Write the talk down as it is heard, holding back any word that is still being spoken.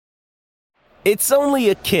It's only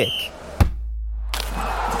a kick,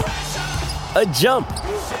 a jump,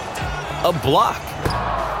 a block.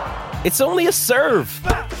 It's only a serve.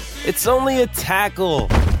 It's only a tackle,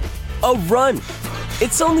 a run.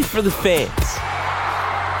 It's only for the fans.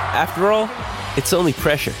 After all, it's only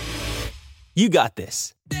pressure. You got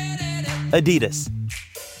this. Adidas.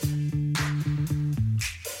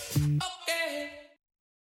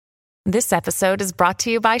 This episode is brought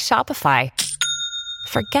to you by Shopify.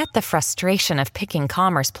 Forget the frustration of picking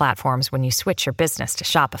commerce platforms when you switch your business to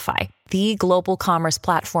Shopify, the global commerce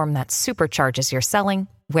platform that supercharges your selling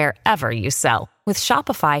wherever you sell. With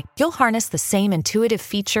Shopify, you'll harness the same intuitive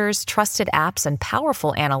features, trusted apps, and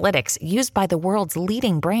powerful analytics used by the world's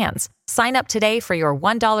leading brands. Sign up today for your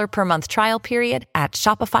 $1 per month trial period at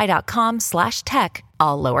shopify.com/tech,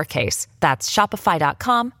 all lowercase. That's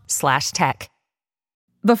shopify.com/tech.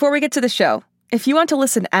 Before we get to the show, if you want to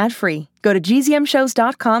listen ad-free, go to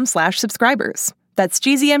gzmshows.com/subscribers. That's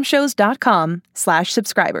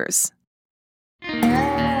gzmshows.com/subscribers.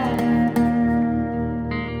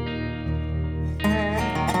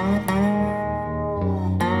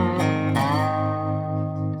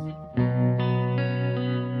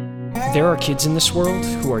 There are kids in this world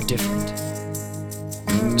who are different.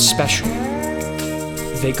 Special.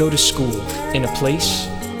 They go to school in a place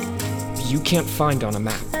you can't find on a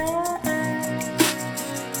map.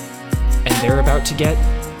 And they're about to get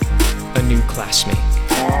a new classmate.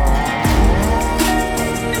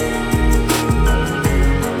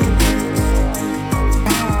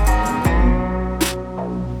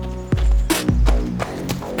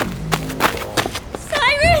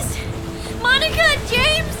 Cyrus! Monica!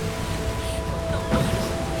 James!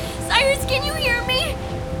 Cyrus, can you hear me?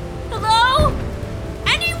 Hello?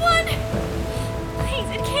 Anyone? Please,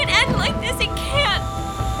 it can't end like this. It can't.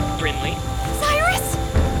 Brinley? Cyrus?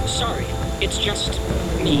 Sorry, it's just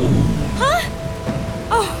me. Huh?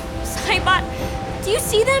 Oh, Cybot. Do you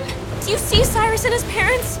see them? Do you see Cyrus and his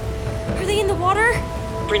parents? Are they in the water?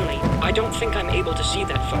 Brinley, I don't think I'm able to see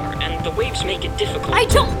that far, and the waves make it difficult. I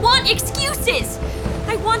don't want excuses!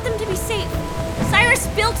 I want them to be safe. Cyrus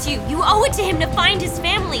built you. You owe it to him to find his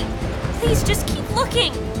family. Please, just keep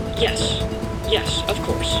looking. Yes, of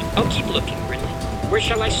course. I'll keep looking, Brinley. Where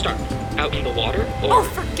shall I start? Out in the water, or... Oh,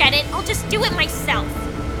 forget it. I'll just do it myself.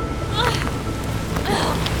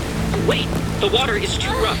 Wait, the water is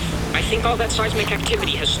too rough. I think all that seismic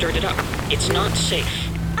activity has stirred it up. It's not safe.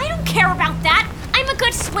 I don't care about that. I'm a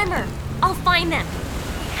good swimmer. I'll find them.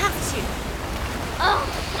 I have to.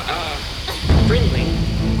 Brinley,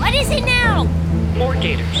 What is it now? more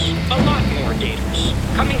gators. A lot more gators.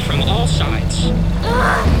 Coming from all sides.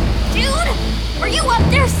 Dude, are you up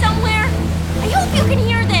there somewhere? I hope you can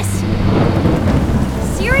hear this.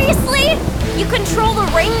 Seriously? You control the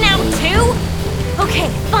ring now too? Okay,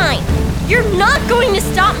 fine. You're not going to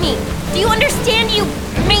stop me. Do you understand, you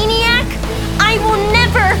maniac? I will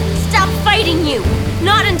never stop fighting you.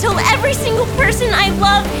 Not until every single person I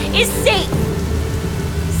love is safe.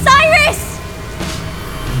 Cyrus!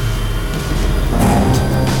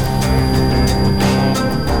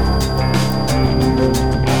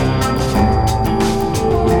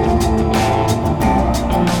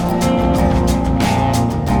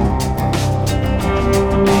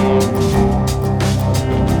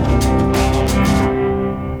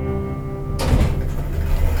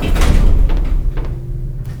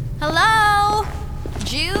 Hello?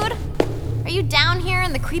 Jude? Are you down here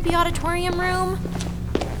in the creepy auditorium room?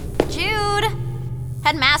 Jude?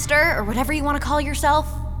 Headmaster, or whatever you want to call yourself?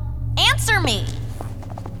 Answer me!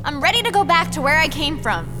 I'm ready to go back to where I came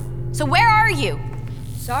from. So where are you?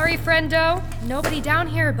 Sorry, friendo. Nobody down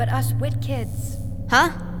here but us wit kids. Huh?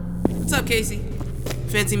 What's up, Casey?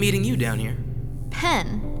 Fancy meeting you down here.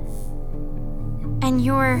 Pen? And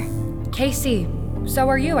you're... Casey, so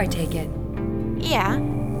are you, I take it. Yeah,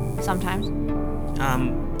 sometimes.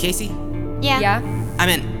 Casey? Yeah. Yeah? I'm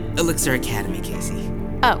in Elixir Academy, Casey.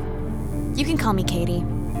 Oh, you can call me Katie.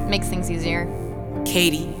 Makes things easier.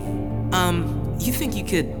 Katie, you think you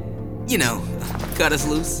could, cut us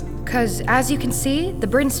loose? 'Cause as you can see, the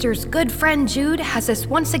Brinster's good friend Jude has us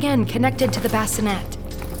once again connected to the bassinet.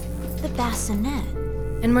 The bassinet.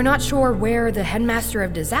 And we're not sure where the headmaster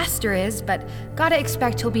of disaster is, but gotta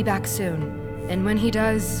expect he'll be back soon. And when he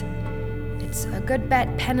does, it's a good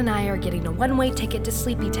bet Pen and I are getting a one-way ticket to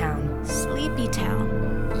Sleepy Town. Sleepy Town?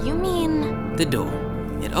 You mean... The door.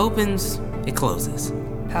 It opens, it closes.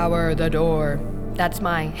 Power the door. That's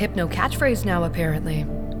my hypno catchphrase now, apparently.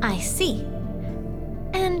 I see.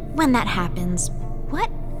 And when that happens, what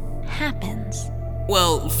happens?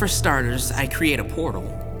 Well, for starters, I create a portal.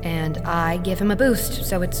 And I give him a boost,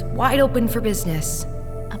 so it's wide open for business.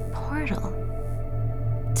 A portal?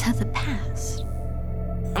 to the past.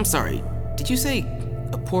 I'm sorry, did you say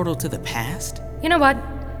a portal to the past? You know what?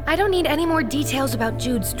 I don't need any more details about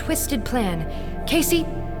Jude's twisted plan. Katie,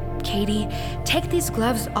 take these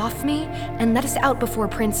gloves off me and let us out before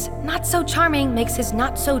Prince Not So Charming makes his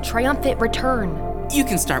not so triumphant return. You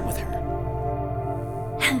can start with her.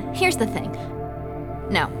 Here's the thing.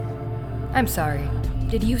 No. I'm sorry.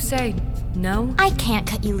 Did you say no? I can't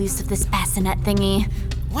cut you loose of this bassinet thingy.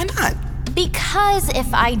 Why not? Because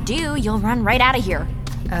if I do, you'll run right out of here.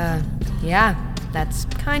 Yeah. That's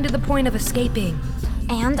kind of the point of escaping.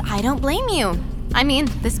 And I don't blame you. I mean,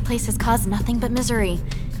 this place has caused nothing but misery.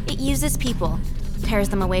 It uses people, tears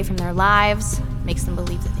them away from their lives, makes them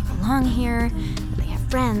believe that they belong here, that they have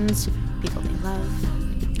friends, people they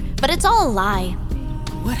love. But it's all a lie.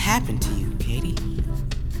 What happened to you, Katie?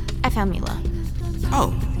 I found Mila.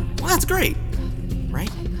 Oh, well, that's great.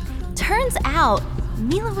 Right? Turns out,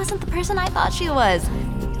 Mila wasn't the person I thought she was.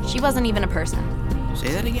 She wasn't even a person. Say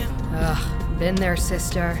that again? Ugh, been there,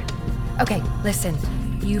 sister. Okay, listen.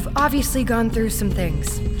 You've obviously gone through some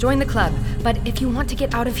things. Join the club, but if you want to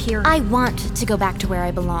get out of here... I want to go back to where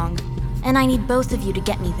I belong, and I need both of you to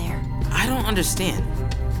get me there. I don't understand.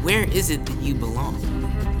 Where is it that you belong?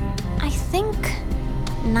 I think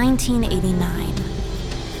 1989.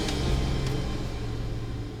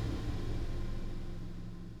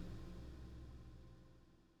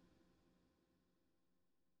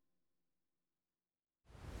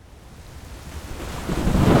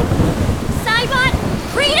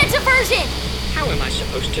 How am I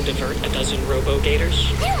supposed to divert a dozen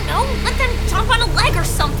robo-gators? I don't know. Let them jump on a leg or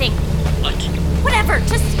something. What? Whatever.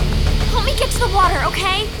 Just help me get to the water,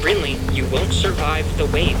 okay? Brinley, you won't survive the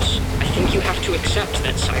waves. I think you have to accept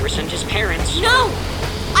that Cyrus and his parents... No!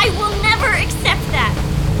 I will never accept that.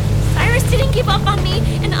 Cyrus didn't give up on me,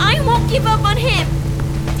 and I won't give up on him.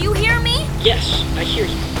 Do you hear me? Yes, I hear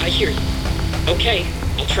you. Okay,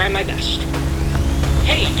 I'll try my best.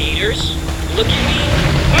 Hey, gators. Look at me.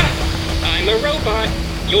 Ah! I'm a robot.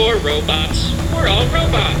 You're robots. We're all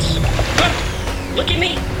robots. Huh. Look at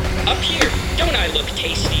me. Up here. Don't I look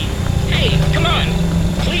tasty? Hey, come on.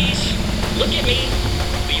 Please. Look at me.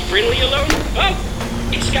 Leave Brinley alone. Oh,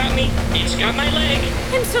 it's got me. It's got my leg.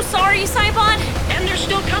 I'm so sorry, Cybot. And they're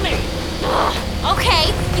still coming. Okay,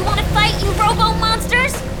 you want to fight, you robo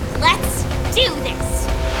monsters? Let's do this.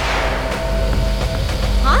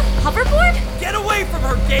 Huh? Hoverboard? Get away from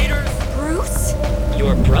her, gators! Bruce?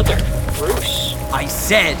 Your brother, Bruce. I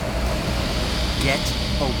said, get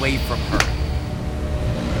away from her.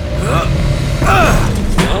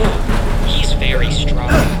 Oh, he's very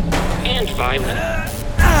strong. And violent.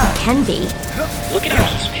 Can be. Look at how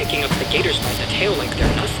he's picking up the gators by the tail like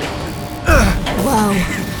they're nothing. Whoa.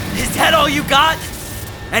 Is that all you got?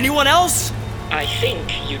 Anyone else? I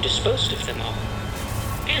think you disposed of them all.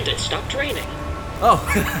 And it stopped raining. Oh,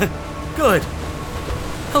 good.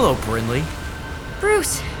 Hello, Brinley.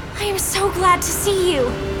 Bruce, I am so glad to see you.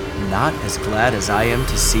 Not as glad as I am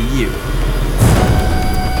to see you.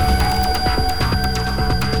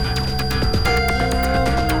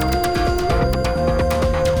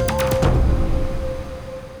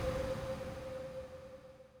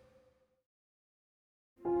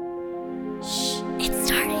 It's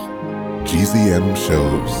starting. GZM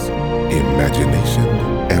shows Imagination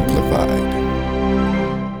Amplified.